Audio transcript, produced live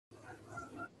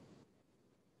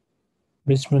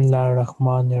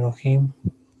Bismillahirrahmanirrahim.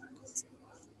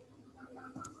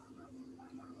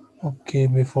 Okay,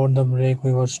 before the break,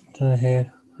 we was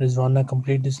here. Rizwana,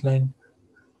 complete this line.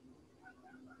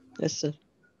 Yes, sir.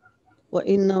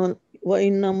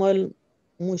 وإنما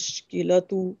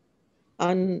المشكلة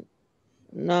أن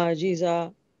نعجز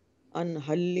عن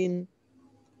حل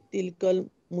تلك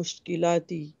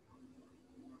المشكلات.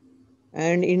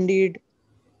 And indeed,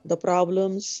 the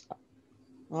problems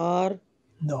are,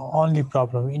 The only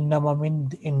problem. Innama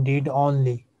mean indeed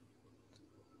only.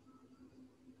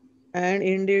 and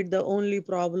indeed the only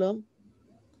problem,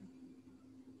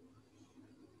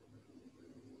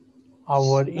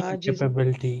 Our najiz,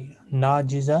 incapability.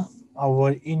 Najiza,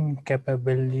 our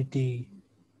incapability.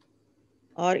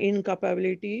 our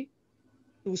incapability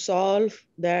to solve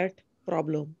that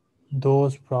problem,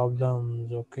 Those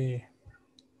problems, okay.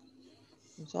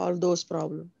 solve those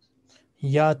problems.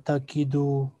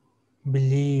 Yatakidu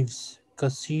believes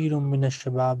Kasirun min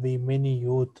shababi many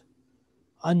youth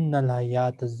أن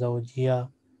الحياة الزوجية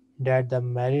that the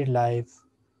married life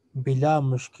bila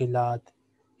mushkilat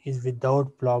is without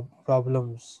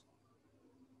problems.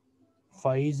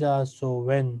 Faiza so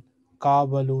when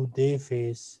Kabalu they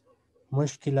face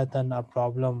mushkilatan a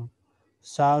problem,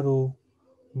 Saru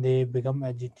they become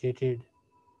agitated.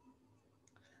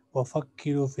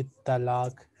 وفكروا في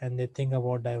الطلاق and they think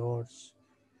about divorce.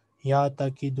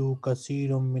 يعتقد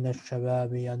كثير من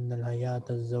الشباب أن الحياة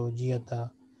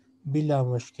الزوجية بلا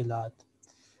مشكلات.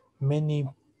 Many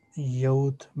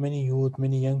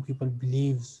young people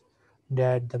believes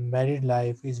that the married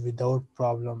life is without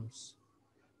problems.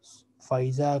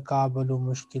 فَإِذَا قَابَلُوا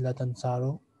مُشْكِلَةً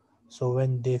صَارُوا So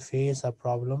when they face a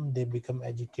problem, they become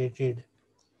agitated.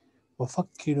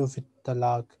 وَفَكِّرُوا فِي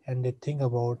الطَّلَاقِ and they think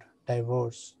about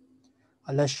divorce.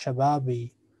 عَلَى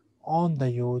الشَّبَابِ on the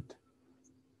youth,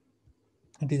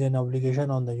 it is an obligation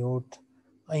on the youth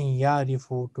أن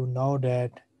يعرفوا to know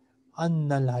that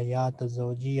أن الحياة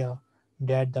الزوجية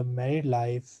that the married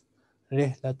life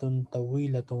رحلة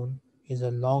طويلة is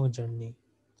a long journey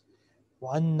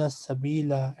وأن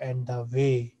السبيل and the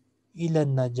way إلى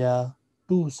النجاة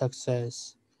to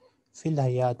success في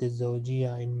الحياة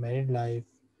الزوجية in married life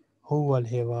هو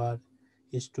الحوار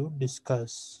is to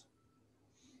discuss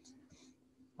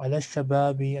على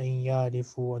الشباب أن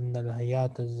يعرفوا أن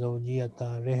الحياة الزوجية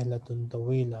رحلة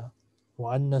طويلة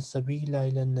وأن السبيل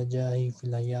إلى النجاح في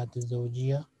الحياة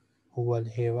الزوجية هو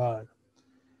الحوار.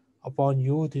 Upon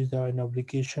youth is an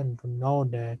obligation to know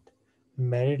that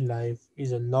married life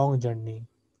is a long journey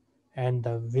and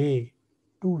the way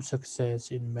to success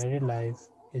in married life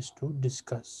is to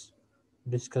discuss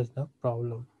the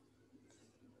problem.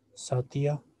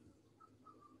 Satya.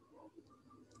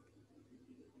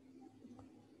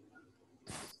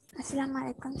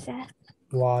 Assalamualaikum, sir.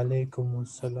 Wa alaikum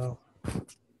assalam.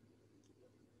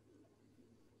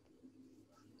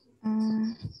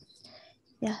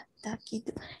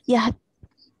 Yahtakidu yah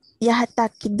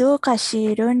yahtakidu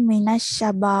kasirun minas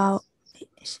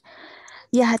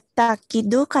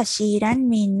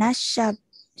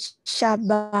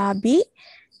shababi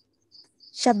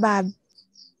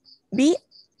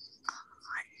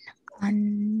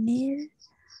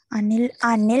anil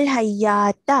anil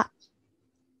hayata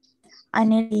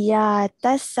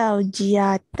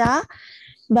saujiyata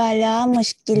bala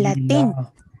muskilatin.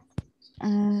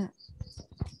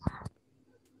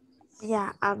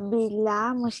 Bila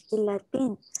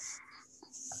muskilatin.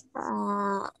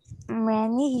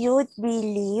 Many youth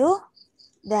believe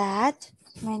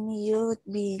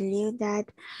that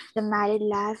the married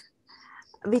life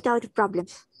without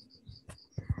problems.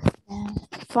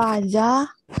 Faza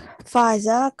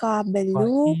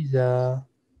qabalu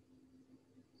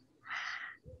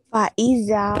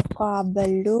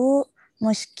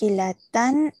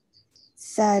muskilatan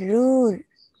sarur.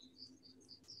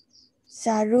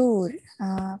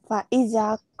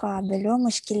 Faiza qabalu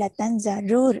muskilatan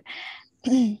sarur.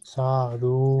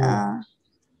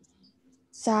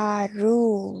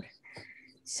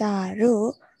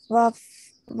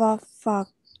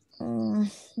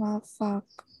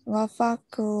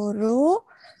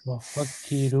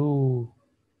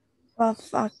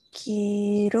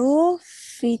 Wafakiru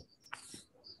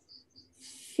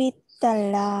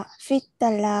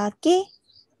fitalaki.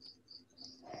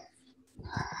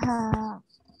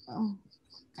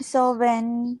 So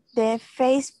when they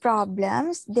face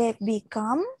problems, they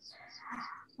become,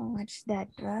 what's that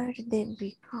word? They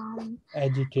become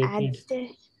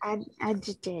Agitated.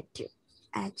 agitated.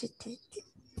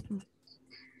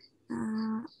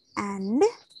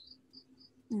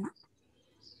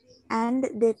 And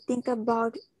they think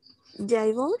about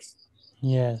divorce.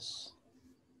 Yes.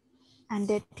 and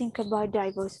they think about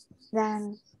divorce.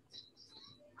 Then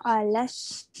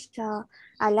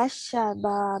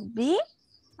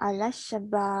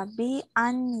alashababi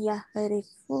an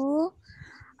yahrifu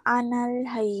anil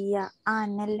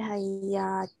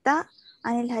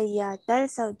hayata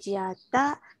zawjiyata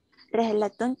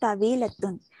rehlatun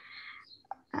tawilatun.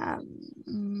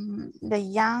 The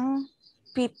young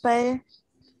people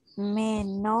may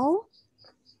know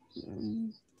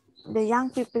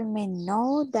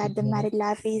that the married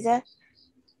life is a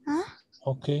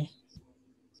Okay.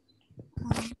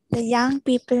 the young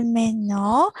people may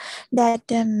know that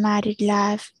the married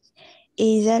life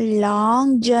is a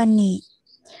long journey.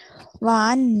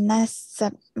 وأن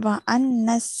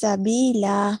السبيل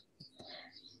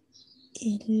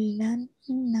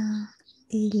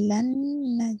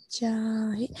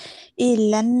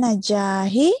إلى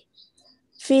النجاح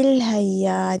في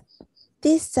الحياة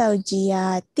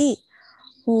الزوجية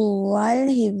هو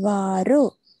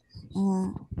الحوار.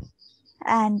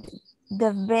 And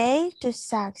the way to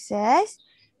success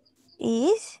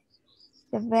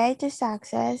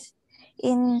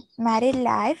in married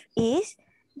life is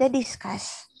the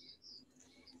discuss.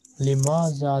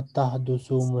 لماذا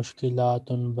تحدث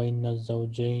مشكلات بين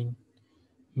الزوجين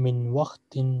من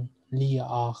وقت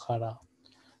لآخر؟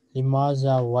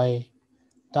 لماذا why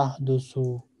تحدث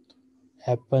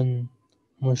happen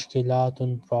مشكلات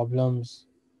problems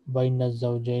بين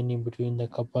الزوجين between the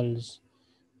couples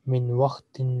من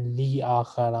وقت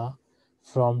لآخر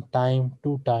from time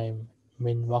to time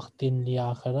من وقت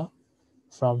لآخر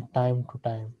from time to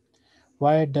time.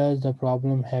 Why does the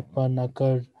problem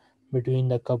occur between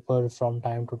the couple from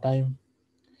time to time?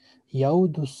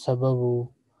 يعود السبب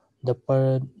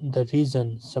the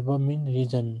reason sabab mean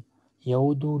reason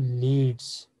يعود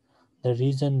leads the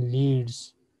reason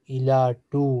leads إلى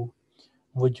to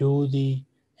وجود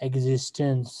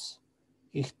existence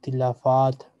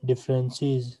اختلافات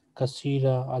differences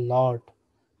كثيرة a lot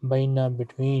بين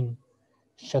between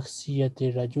شخصية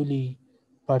الرجل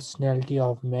personality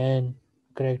of man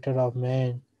character of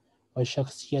man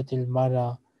وشخصية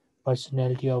المرأة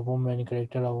personality of woman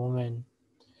character of woman.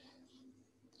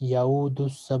 يعود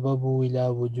السبب إلى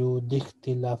وجود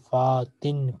اختلافات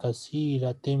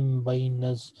كثيرة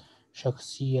بين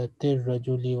شخصية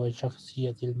الرجل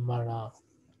وشخصية المرأة.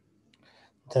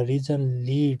 The reason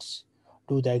leads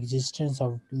to the existence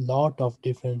of lot of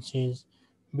differences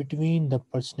between the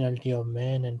personality of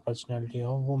man and personality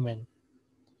of woman.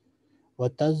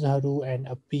 وتظهر and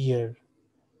appear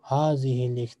هذه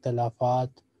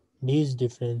الاختلافات these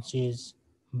differences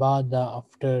بعد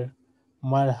after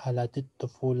مرحلة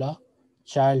الطفولة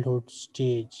childhood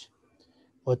stage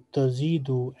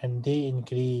وتزيد and they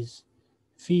increase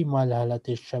في مرحلة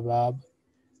الشباب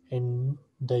in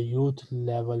the youth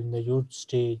level in the youth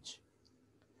stage.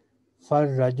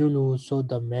 فالرجل so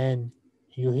the man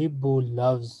يحب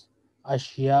loves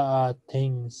أشياء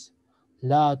things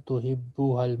لا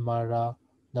تحبها المرأة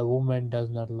the woman does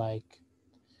not like.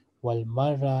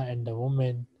 والمرأة and the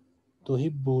woman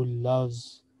تحب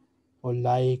loves or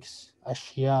likes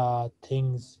أشياء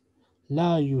things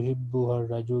لا يحبها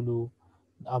الرجل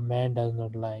a man does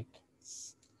not like.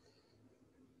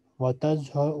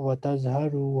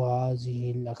 وتظهر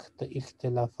هذه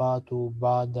الاختلافات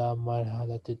بعد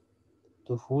مرحلة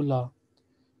الطفولة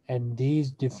and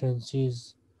these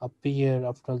differences appear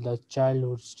after the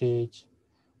childhood stage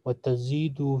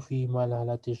وتزيد في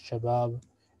مرحلة الشباب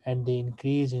and they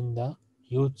increase in the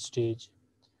youth stage.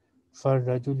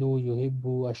 فالرجل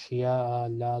يحب أشياء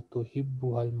لا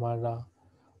تحبها المرأة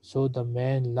so the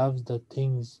man loves the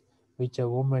things which a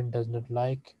woman does not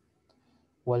like.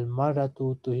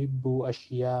 والمرأة تحب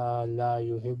أشياء لا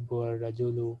يحبها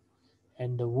الرجل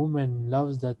and the woman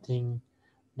loves the thing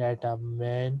that a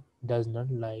man does not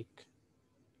like.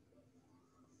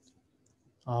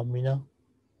 Amina.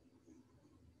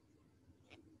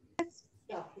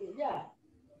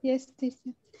 Yes,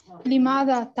 teacher.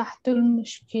 لماذا تحت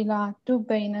المشكلات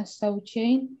بين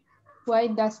الزوجين? Why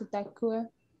does it occur?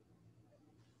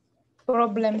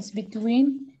 Problems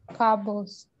between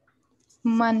couples.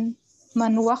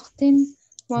 من وقت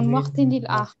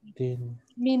للآخر.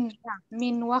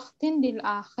 من وقت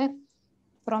للآخر.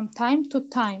 From time to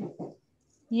time.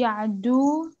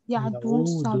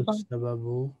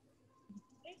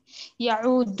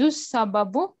 يعود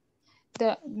السبب.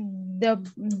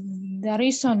 The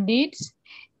reason leads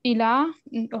إلى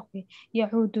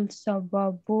يعود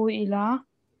السبب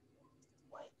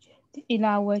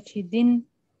إلى وجد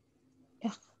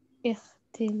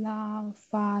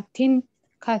اختلافات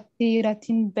كثيرة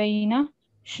بين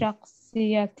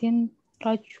شخصية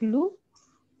رجل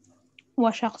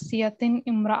وشخصية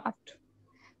امرأة.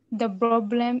 The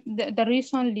problem, the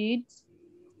reason leads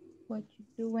what you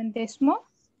do when they smoke.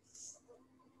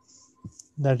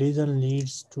 The reason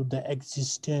leads to the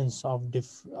existence of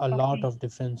a lot Okay. of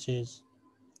differences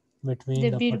between The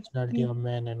the bill personality of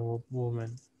man and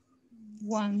woman.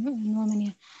 one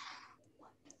woman.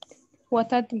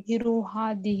 وتظهر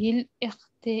هذه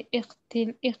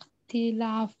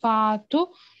الاختلافات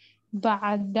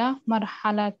بعد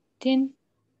مرحلة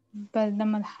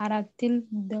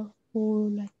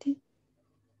الدخول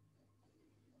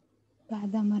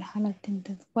بعد مرحلة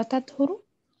وتظهر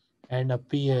And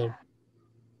appear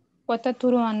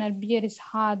أن appears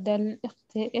هذا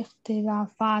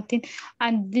الاختلافات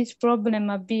and this problem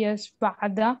appears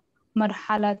بعد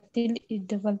مرحلة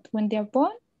الdevelopment when they are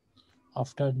born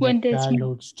after the when they small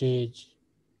childhood stage.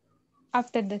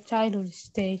 after the childhood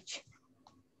stage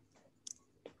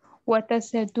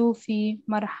وتزداد في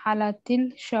مرحلة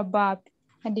الشباب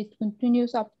and it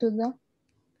continues up to the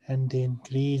And they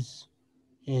increase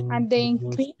in and they the youth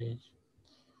increase stage.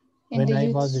 in When the I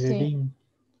youth was stage. reading,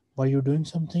 were you doing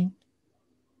something?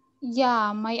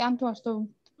 Yeah, my aunt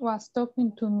was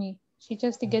talking to me. She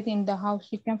just get in the house.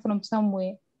 She came from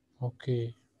somewhere,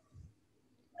 Okay.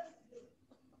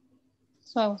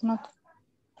 so I was not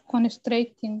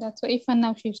concentrating. That's why even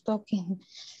now she's talking.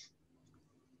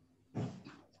 Okay.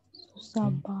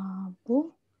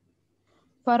 سباب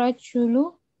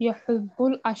فرجل يحب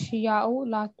الأشياء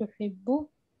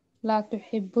لا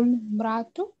تحب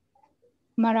المرأة.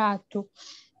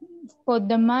 For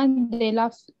the man, they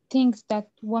love things that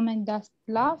woman does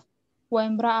love.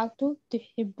 وامرأة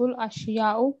تحب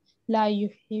الأشياء لا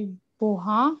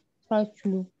يحبها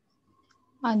رجل.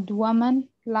 And woman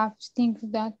loves things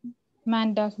that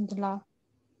man doesn't love.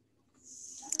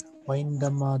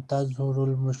 وعندما تظهر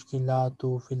المشكلات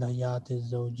في الحياة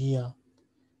الزوجية,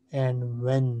 and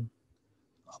when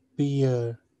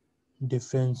appear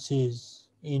differences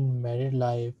in married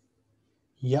life,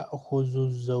 يأخذ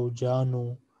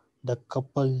الزوجان, the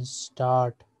couple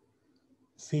start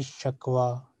في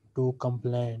الشكوى, to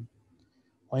complain.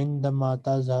 وعندما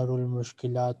تظهر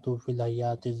المشكلات في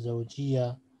الحياة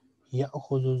الزوجية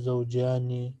يأخذ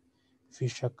الزوجان في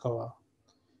الشكوى,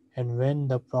 and when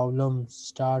the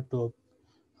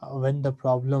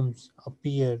problems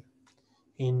appear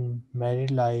in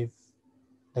married life,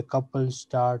 the couple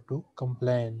start to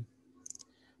complain.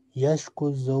 يشكو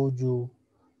الزوج,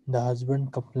 the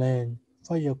husband complain,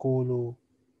 فيقول,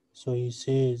 so he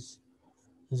says,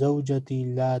 زوجتي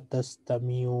لا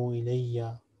تستمع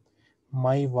إلي,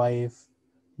 my wife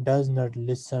does not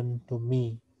listen to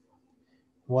me.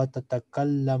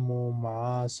 وتتكلم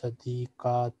مع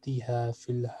صديقاتها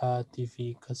في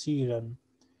الهاتف كثيرا,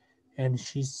 and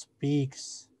she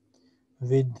speaks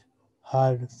with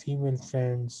her female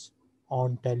friends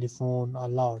on telephone a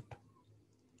lot.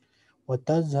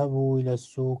 وتذهب إلى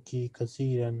السوق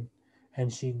كثيرا,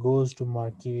 and she goes to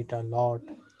market a lot.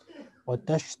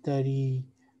 وتشتري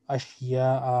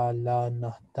أشياء لا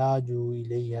نحتاج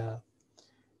إليها,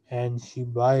 and she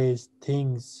buys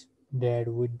things that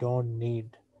we don't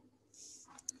need.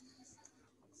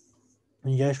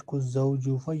 يشكو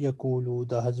الزوج فيقول,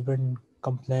 the husband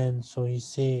complains, so he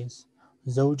says,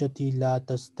 زوجتي لا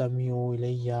تستمع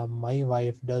إلي, my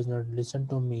wife does not listen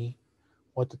to me.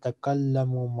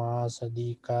 وتتكلم مع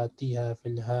صديقاتها في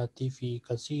الهاتف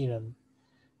كثيرا,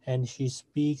 and she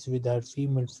speaks with her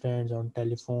female friends on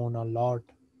telephone a lot.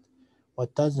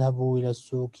 وتذهب إلى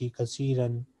السوق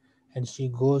كثيرا, and she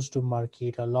goes to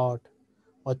market a lot.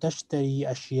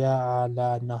 وتشتري أشياء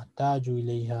لا نحتاج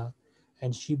إليها,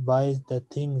 and she buys the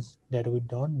things that we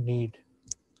don't need.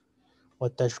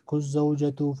 وتشكو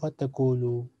الزوجة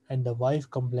فتقول, and the wife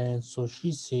complains, so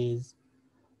she says,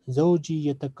 زوجي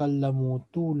يتكلم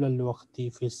طول الوقت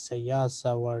في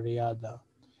السياسة والرياضة.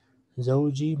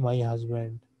 زوجي, my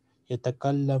husband,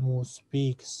 يتكلم,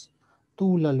 speaks,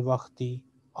 طول الوقت,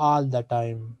 all the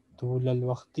time, طول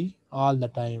الوقت, all the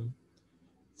time,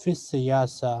 في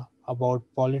السياسة, about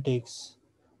politics,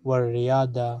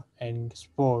 والرياضة, and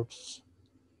sports.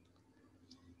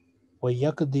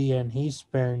 ويقضي, and he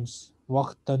spends,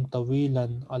 وقتا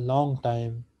طويلا, a long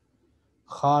time,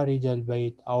 خارج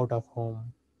البيت, out of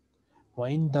home.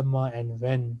 وعندما, and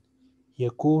when,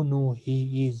 يكون,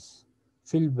 he is,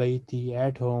 في البيت,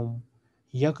 at home,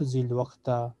 يقضي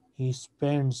الوقت, he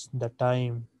spends the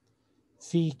time,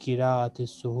 في قراءة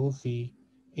الصحف,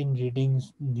 in reading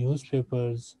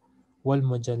newspapers,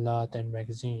 والمجلات, and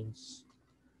magazines,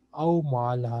 أو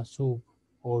مع الحاسوب,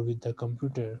 or with the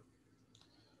computer.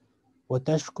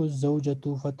 وتشكو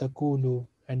الزوجة فتقول,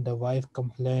 and the wife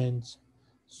complains,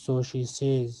 so she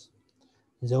says,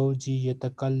 زوجي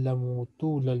يتكلم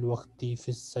طول الوقت في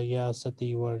السياسة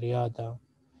والرياضة.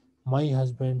 My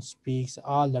husband speaks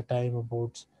all the time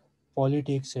about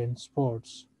politics and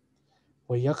sports.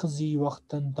 ويقضي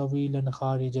وقتا طويلا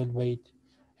خارج البيت,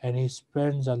 and he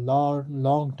spends a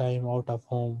long time out of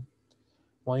home.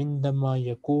 وعندما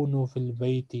يكون في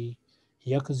البيت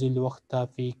يقضي الوقت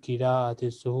في قراءة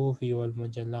الصحف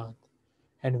والمجلات.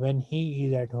 And when he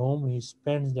is at home, he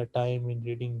spends the time in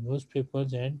reading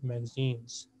newspapers and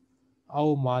magazines.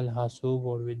 أو مع الحاسوب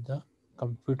or with the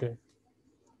computer.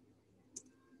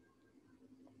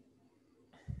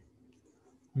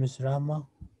 Miss Rama,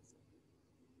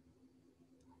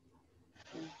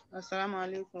 Assalamu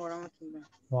alaikum wa rahmatullah.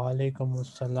 wa alaikum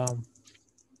assalam.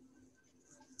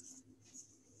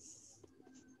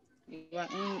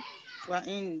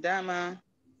 وعندما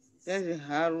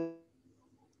تظهر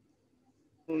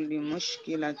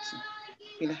المشكلة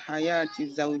في الحياة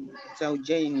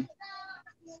الزوجين,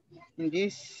 in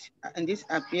this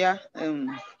appear And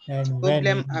when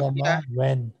problem appear. عندما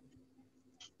when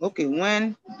Okay,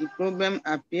 when the problem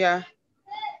appear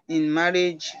in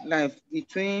marriage life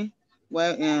between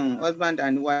husband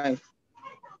and wife,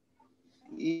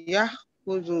 يأخذ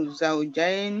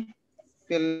الزوجين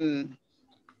في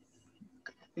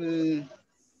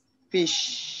في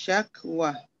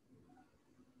الشكوى.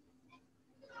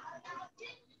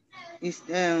 Is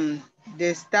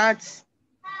they start,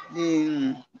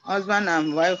 the husband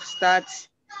and wife start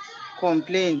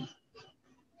complain.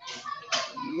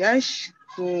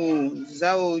 يشكو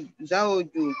زوج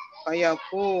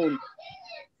فيقول,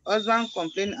 husband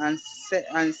complain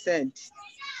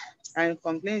and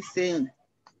complain saying,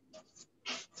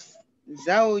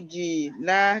 زوجي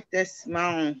لا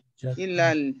تسمع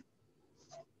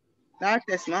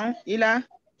إلا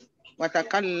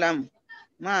وتكلم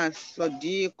مع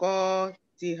صديقاتها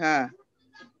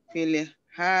في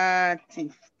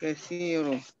الهاتف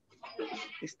كثير.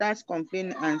 He starts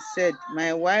complaining and said,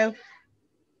 my wife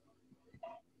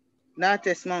لا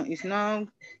تسمع is not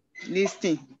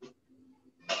listening.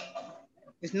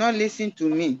 It's not listening to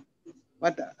me.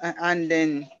 And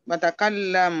then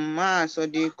وتكلم مع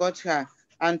صديقاتها,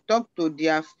 and talk to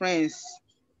their friends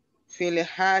في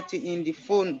الهاتف in the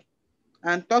phone,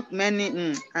 and talk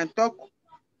many and talk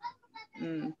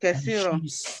and كثير, she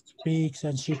speaks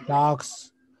and she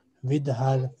talks with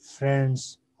her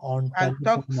friends on and telephone a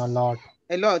talks lot.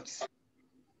 a lot.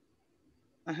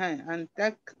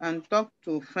 And talk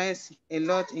to friends a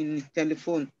lot in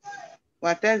telephone.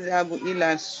 وتذهب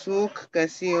إلى السوق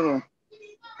كثيرا,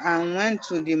 and went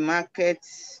to the market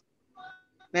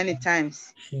many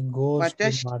times. She goes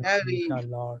to market وتشتري a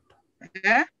lot.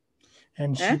 eh?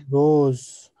 And Eh? she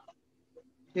goes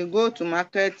You go to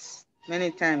market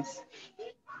many times.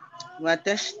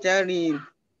 وتشتري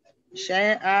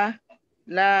شيئا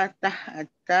لا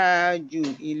تحتاج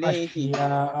إليه.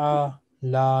 أشياء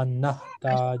لا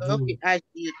نحتاج Okay,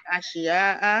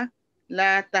 أشياء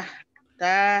لا تحتاج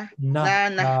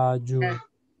نحتاج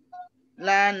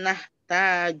لا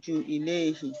نحتاج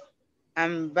إليه,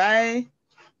 and buy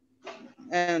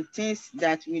things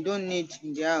that we don't need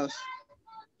in the house.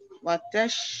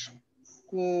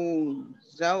 وتشكو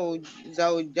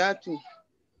زوجته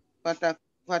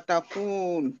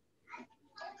فتقول,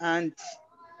 and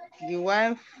the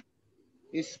wife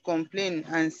is complaining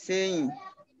and saying,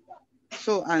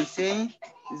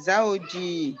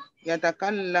 زوجي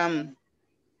يتكلم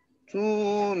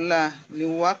طول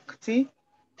الوقت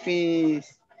في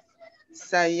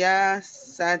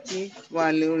السياسة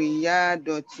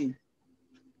والرياضة.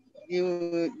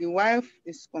 The wife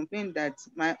is complaining that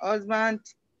my husband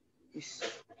is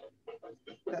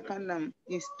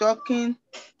talking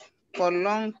for a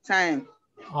long time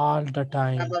all the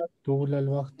time. about طول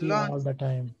الوقت long all the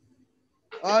time.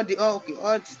 all the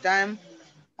time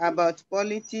about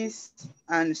politics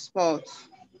and sports.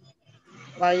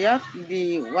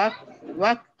 ويقضي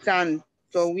وقتا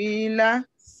طويلا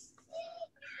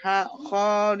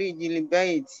خارج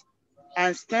البيت,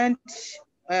 and spend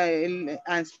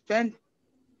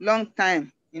long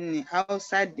time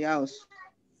outside the house.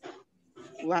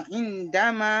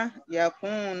 وعندما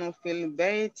يكون في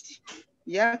البيت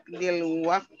يقضي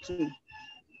الوقت.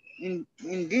 In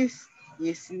this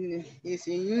is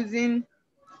using,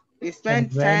 he And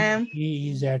spend when time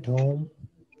he is at home,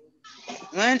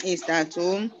 when he's at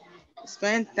home,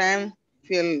 spend time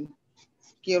في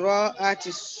قراءة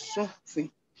الصحف,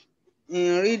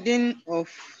 in reading of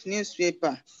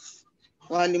newspaper,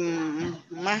 والمجلات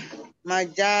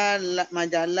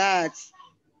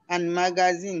and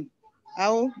magazine,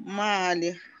 أو مع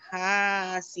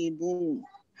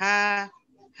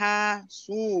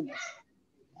حاسوب,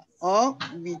 or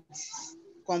with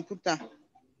computer.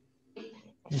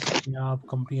 استيعاب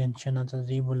comprehension.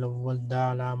 التدريب الأول ده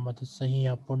علامة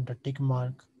الصحيح put the tick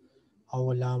mark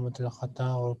أو علامة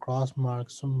الخطأ or cross mark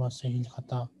ثم صحيح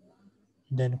الخطأ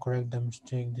then correct the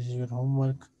mistake. This is your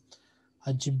homework.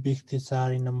 أجب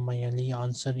باختصار ما يلي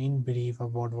answer in brief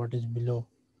about what is below.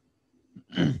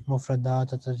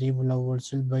 مفردات. التدريب الأول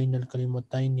سل بين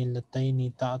الكلمتين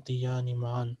اللتين تأتيان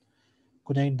معا.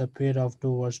 Connect the pair of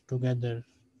two words together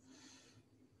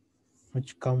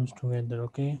which comes together.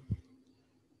 Okay,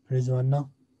 Rizwana.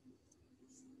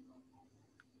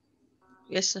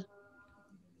 Yes, sir.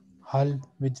 Hal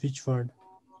with which word?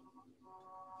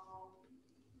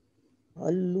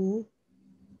 Hallu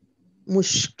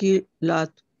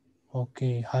mushkilat.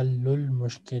 Okay, Hallul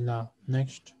Mushkila.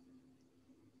 Next.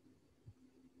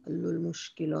 Hallu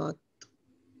mushkilat.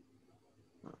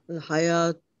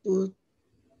 Hayatu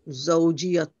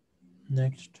zawjiyat.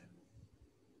 Next.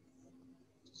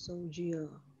 Zawjiya.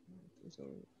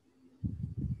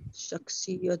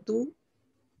 Shaksiyatu.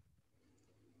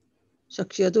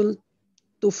 Shaksiyatul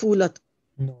tufulat.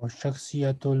 No,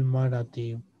 Shaksiyatul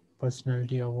Marati.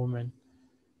 Personality of woman.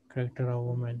 Character of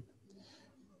woman.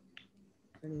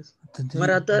 تدريب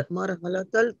Marhalatal مر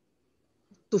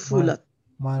tufulat.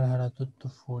 مرحلة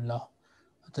الطفولة.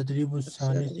 التدريب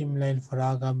الثالث املأ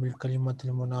الفراغ بالكلمة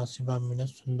المناسبة من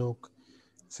الصندوق.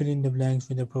 Fill in the blanks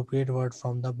with the appropriate word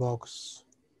from the box.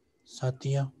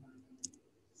 Satya.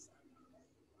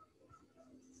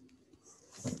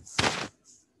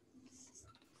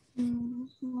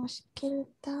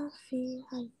 مشكلة في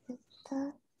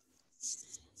حياتها.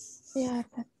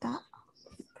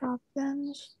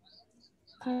 Problems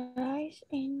arise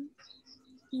in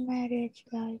marriage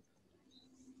life.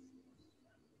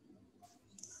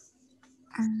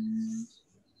 Um,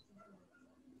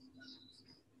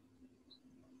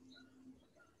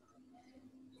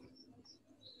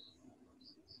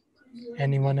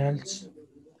 Anyone else?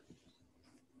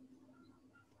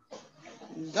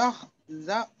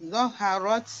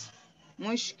 ظهرت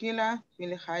مشكلة في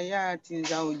الحياة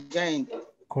زوجين.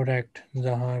 Correct.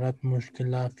 ظهرت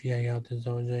مشكلة في حياة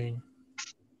الزوجين.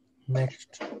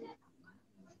 Next.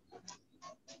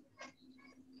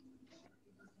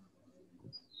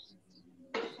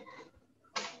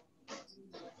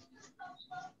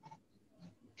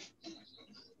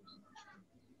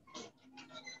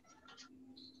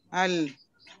 هل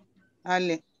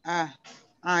هل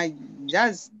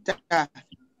أعجزت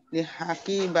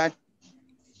لحقيقة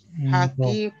No.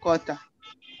 حقيقة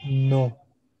No.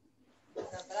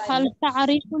 هل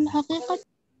تعرف الحقيقة؟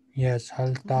 Yes.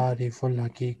 هل تعرف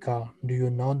الحقيقة? Do you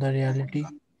know the reality?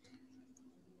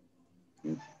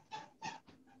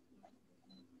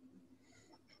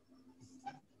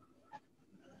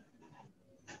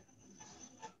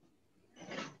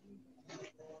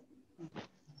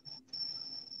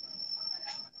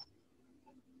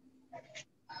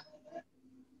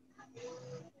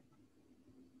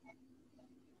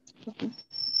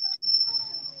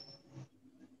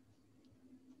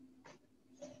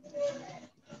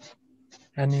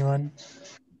 Anyone?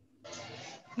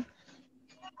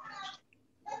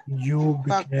 You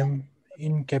فك became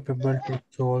incapable to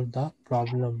solve the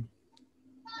problem.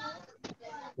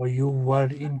 Or you were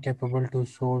incapable to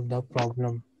solve the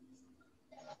problem.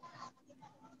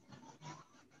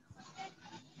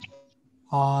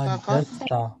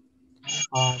 فقدت عجزت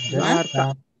عجزت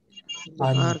Zaharta.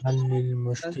 عن Zaharta. حل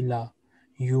المشكلة.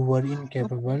 You were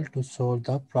incapable to solve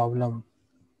the problem.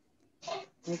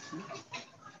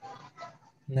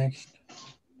 Next.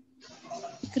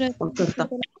 فكرة Fakarta.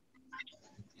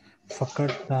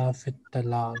 فكرت في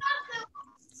الطلاق.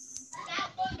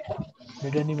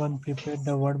 Did anyone prepare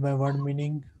the word by word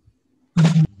meaning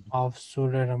of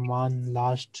Surah Rahman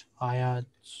last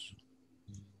ayats?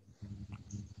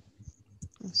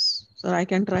 Yes. Sir, I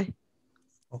can try.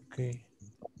 Okay.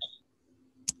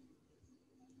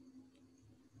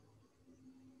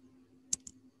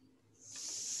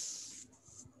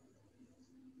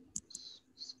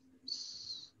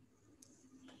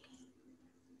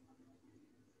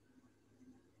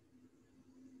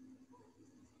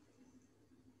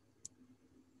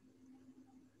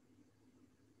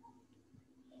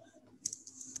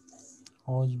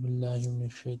 أعوذ بالله من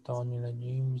الشيطان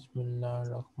الرجيم بسم الله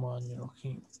الرحمن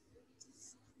الرحيم.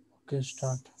 Okay,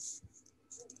 start.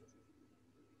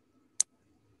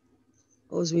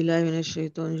 أعوذ بالله من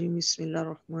الشيطان الرجيم بسم الله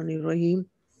الرحمن الرحيم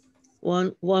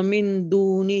ومن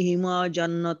دونهما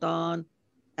جنتان,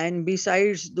 and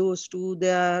besides those two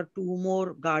there are two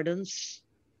more gardens.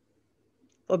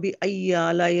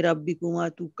 فبأي آلاء ربكما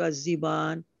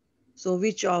تكذبان, so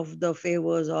which of the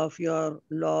favors of your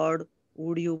Lord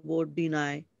would you both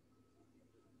deny?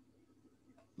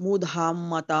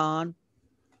 مدهامتان,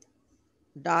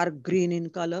 dark green in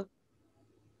color.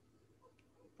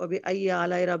 فَبِأَيِّ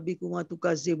آلَاءِ رَبِّكُمَا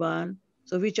تُكَذِّبَانِ.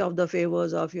 So which of the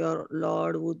favors of your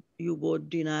Lord would you both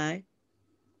deny?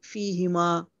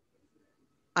 فِيهِمَا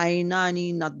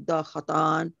عَيْنَانِ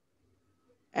نَضَّاخَتَانِ.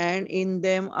 And in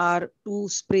them are two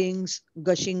springs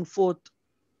gushing forth.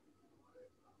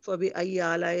 فَبِأَيِّ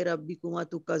آلَاءِ رَبِّكُمَا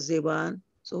تُكَذِّبَانِ.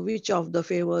 So which of the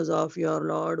favors of your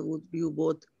Lord would you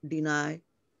both deny?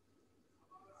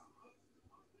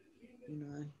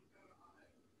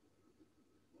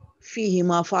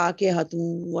 فِيهِمَا فَاكِهَةٌ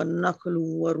وَالنَّخْلُ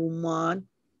وَالرُّمَّانُ.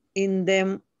 In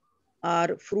them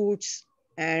are fruits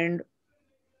and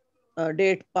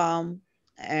date palm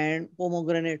and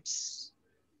pomegranates.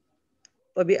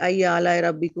 فَبِأَيِّ آلَاءِ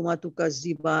رَبِّكُمَا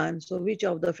تُكَذِّبَانِ. So which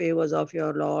of the favors of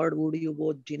your Lord would you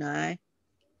both deny?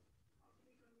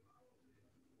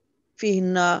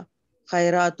 فِيهِنَّ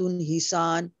خَيْرَاتٌ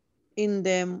حِسَانٌ. In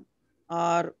them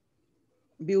are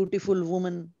beautiful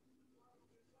women.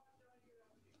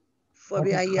 What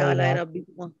is فَبِأَيِّ آلَاءِ khairat?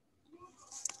 رَبِّكُمَا.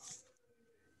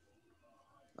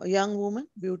 A young woman,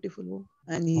 beautiful woman.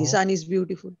 And Oh, Hisan is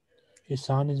beautiful.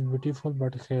 Isan is beautiful,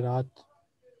 but khairat.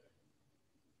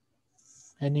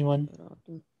 Anyone?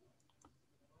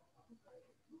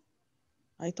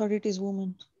 I thought it is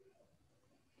woman.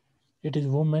 It is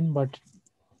woman, but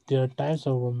there are types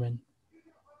of women.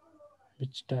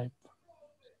 Which type?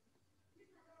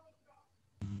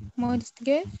 Modest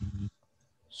girl.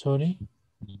 Sorry?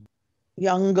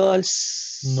 Young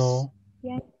girls No.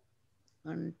 Yeah.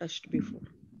 untouched before.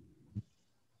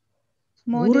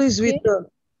 Guru Modest is girl.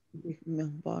 with the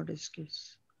bodies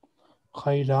case.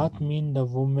 Khairat mean the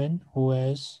woman who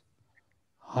has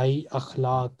high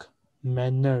akhlaq,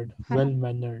 mannered, Hi. well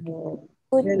mannered, Good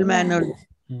Well man. mannered.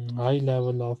 high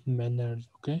level of manners.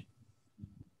 Okay.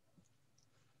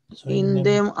 So in In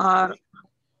them, them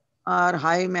are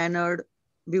high mannered,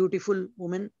 beautiful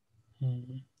women.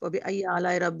 mm, فَبِأَيِّ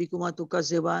آلَاءِ رَبِّكُمَا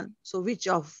تُكَذِّبَانِ. So which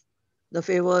of the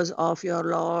favors of your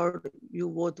Lord you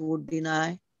both would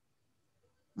deny?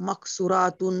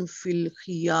 Maksuratun fil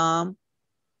khiyam.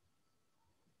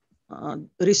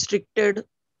 Restricted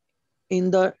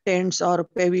in the tents or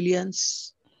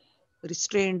pavilions.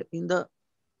 Restrained in the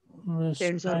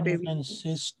tents or restraint, you can say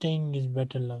pavilions. staying is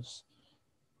better, loves.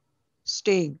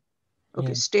 Staying. Okay,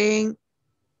 Yes. staying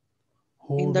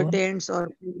in the Horun, tents or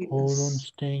Horun pavilions.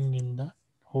 staying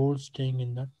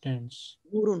in the tents.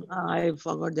 Hurun. I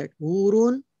forgot that.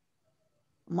 Hurun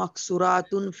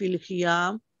maksuratun fil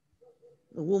khiyam.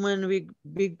 Woman with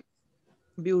big,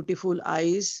 beautiful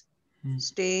eyes, Hmm.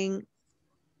 staying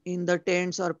in the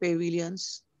tents or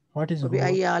pavilions. What is Hur?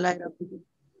 فَبِأَيِّ آلَاءِ رَبِّكُمَا.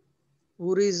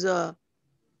 Hur is a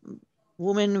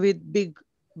woman with big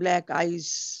black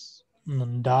eyes,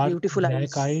 Dark beautiful black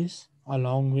eyes. eyes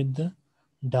along with the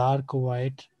dark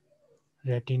white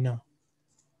retina.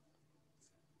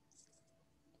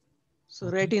 So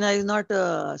Okay. retina is not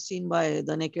seen by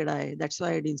the naked eye. That's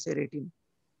why I didn't say retina.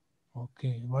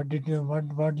 Okay. What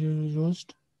you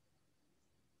used?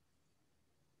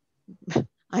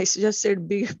 I just said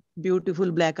big,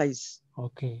 beautiful black eyes.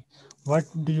 Okay. What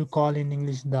do you call in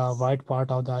English the white part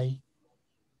of the eye?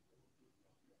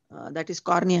 That is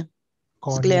cornea,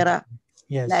 Cornea. sclera.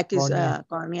 Yes, Black is cornea.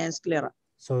 cornea and sclera.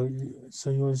 So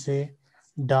you will say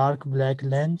dark black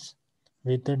lens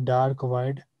with a dark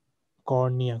white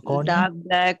cornea. Cornea. Dark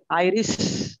black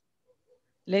iris.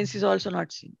 Lens is also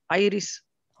not seen. Iris.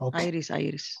 Okay.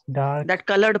 Iris. Dark. That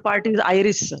colored part is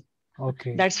iris.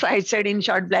 Okay. That's why I said in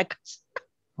short black.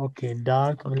 Okay.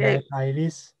 Dark Okay. black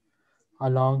iris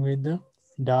along with the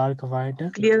dark white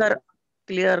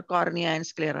Clear cornea and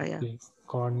sclera. Yeah. okay,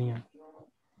 cornea.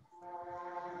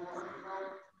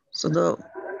 So the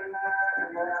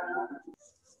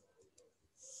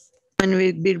one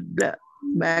with big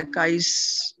black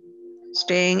eyes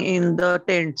staying in the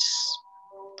tents.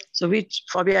 So which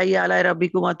Fabi Ayala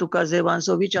Rabbikuma Tukazeban.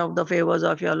 So which of the favors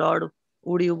of your Lord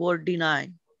would you both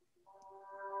deny?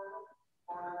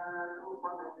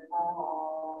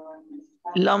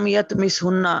 Lam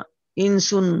yatmishunna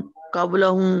insun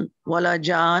qablahum wala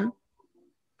jan.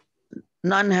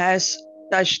 None has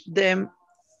touched them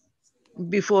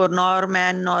before, nor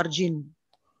man nor jinn.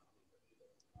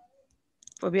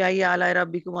 فَبِأَيِّ آلَاءِ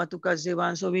رَبِّكُمَا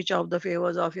تُكَذِّبَانِ. So which of the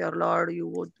favors of your Lord you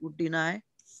would deny?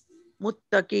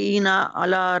 مُتَّكِئِينَ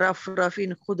عَلَى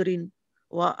رَفْرَفٍ خُضْرٍ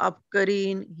وَأَبْكَرٍ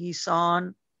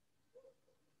hisan.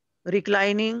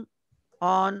 Reclining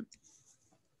on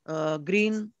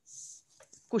green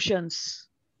cushions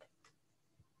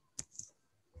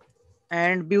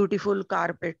and beautiful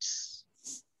carpets.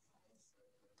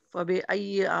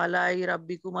 فَبِأَيِّ آلَاءِ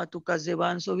رَبِّكُمَا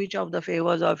تُكَذِّبَانِ. So which of the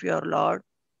favors of your Lord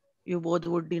you both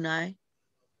would deny?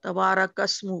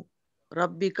 Tabarakasmu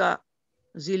Rabbika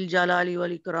Zil Jalali wal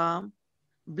Ikram.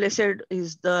 Blessed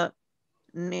is the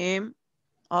name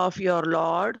of your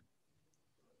Lord,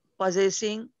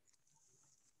 possessing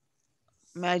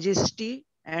majesty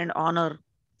and honor.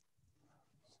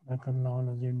 Sadaqallahu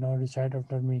al-Azim. Now recite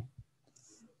after me.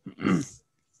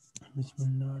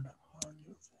 Bismillah.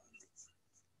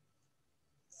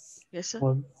 Yes, sir.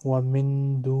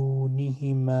 ومن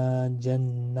دونهما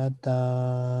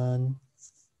جنتان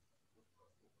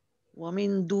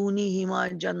وَمِن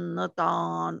دُونِهِمَا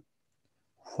جَنَّتَانِ.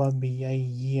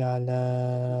 فبأي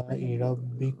آلاء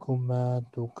ربكما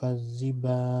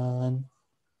تكذبان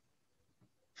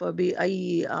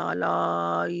فَبِأَيِّ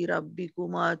آلَاءِ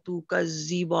رَبِّكُمَا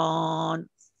تُكَذِّبَانِ.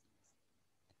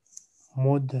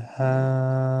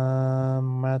 مدهامتان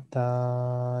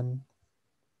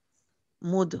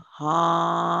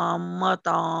مُدْهَامَّتَانِ.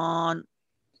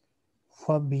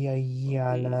 فبأي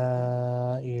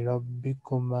آلاء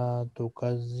ربكما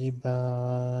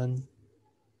تكذبان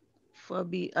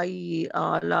فَبِأَيِّ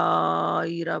آلَاءِ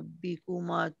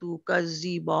رَبِّكُمَا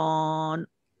تُكَذِّبَانِ.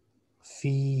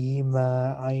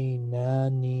 فيهما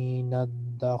عينان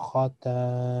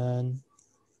نضختان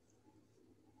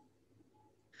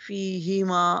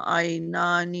فِيهِمَا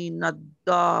عَيْنَانِ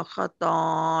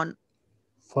نَضَّاخَتَانِ.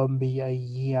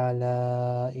 فبأي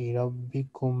آلاء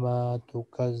ربكما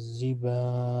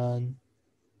تكذبان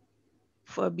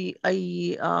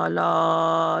فَبِأَيِّ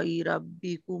آلَاءِ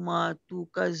رَبِّكُمَا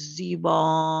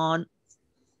تُكَذِّبَانِ.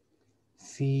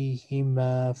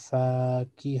 فيهما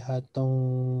فاكهة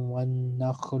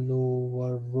والنخل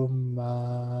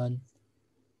والرمان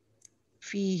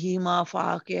فِيهِمَا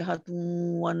فَاكِهَةٌ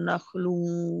وَالنَّخْلُ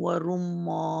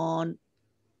وَالرُّمَّانُ.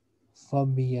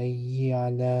 فبأي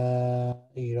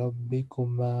آلاء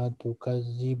ربكما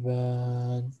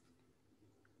تكذبان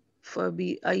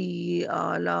فَبِأَيِّ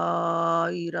آلَاءِ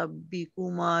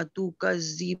رَبِّكُمَا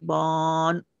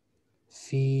تُكَذِّبَانِ.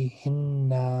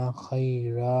 فيهن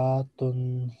خيرات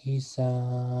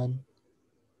حسان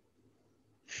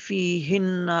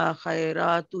فِيهِنَّ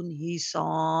خَيْرَاتٌ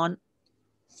حِسَانٌ.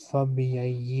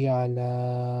 فبأي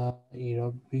آلاء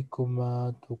ربكما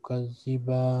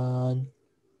تكذبان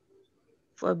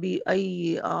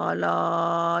فَبِأَيِّ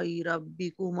آلَاءِ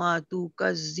رَبِّكُمَا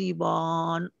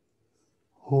تُكَذِّبَانِ.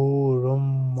 حور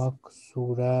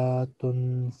مقصورات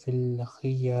في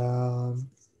الخيام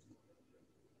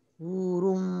حُورٌ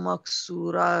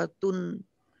مَقْصُورَاتٌ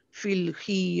فِي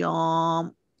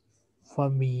الْخِيَامِ.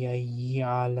 فبأي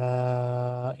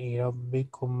آلاء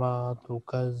ربكما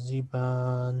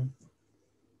تكذبان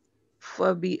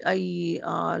فَبِأَيِّ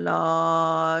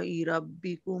آلَاءِ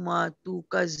رَبِّكُمَا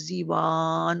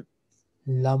تُكَذِّبَانِ.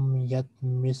 لم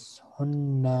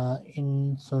يطمثهن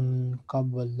إنس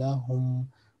قبلهم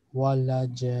ولا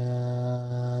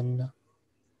جان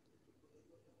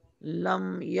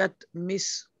لَمْ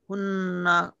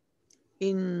يَطْمِثْهُنَّ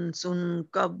إِنسٌ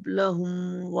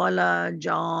قَبْلَهُمْ وَلَا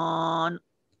جَانٌ.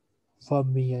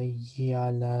 فبأي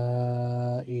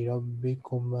آلاء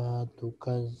ربكما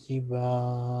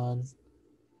تكذبان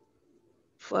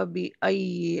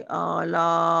فَبِأَيِّ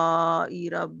آلَاءِ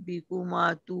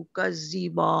رَبِّكُمَا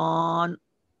تُكَذِّبَانِ.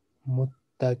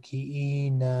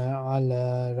 متكئين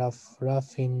على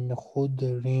رفرف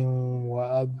خضر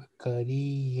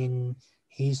وعبقري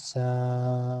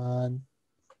حسان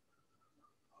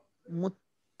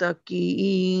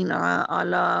متكئين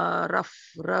على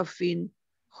رفرف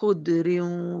خضر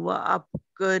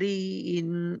وعبقري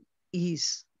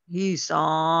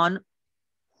حسان.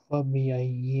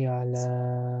 فبأي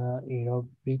آلاء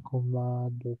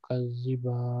ربكما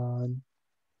تكذبان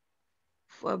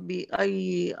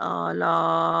فبأي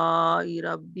آلاء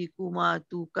ربكما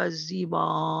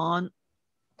تكذبان.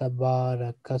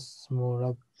 تبارك اسم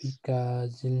ربك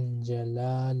ذي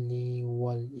الجلال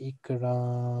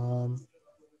والإكرام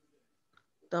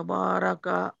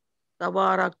تبارك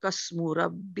تبارك اسم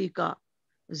ربك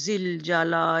ذي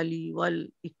الجلال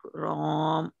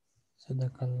والإكرام.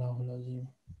 صدق الله العظيم.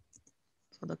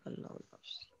 صدق الله العظيم.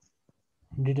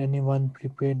 Did anyone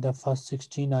prepare the first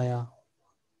 16 ayah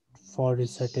for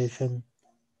recitation?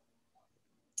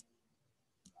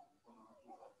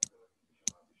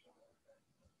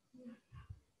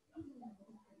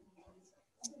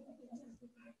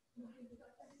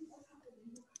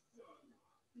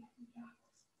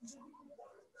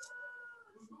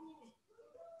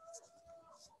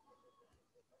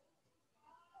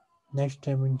 Next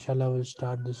time, inshallah, we'll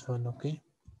start this one, okay?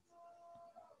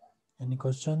 Any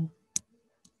question?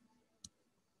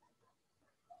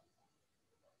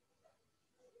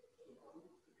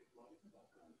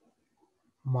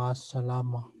 Ma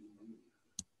salama.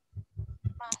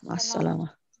 مع السلامة.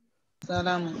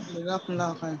 Salam.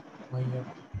 Jazakumullah khair.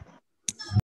 وإياكم.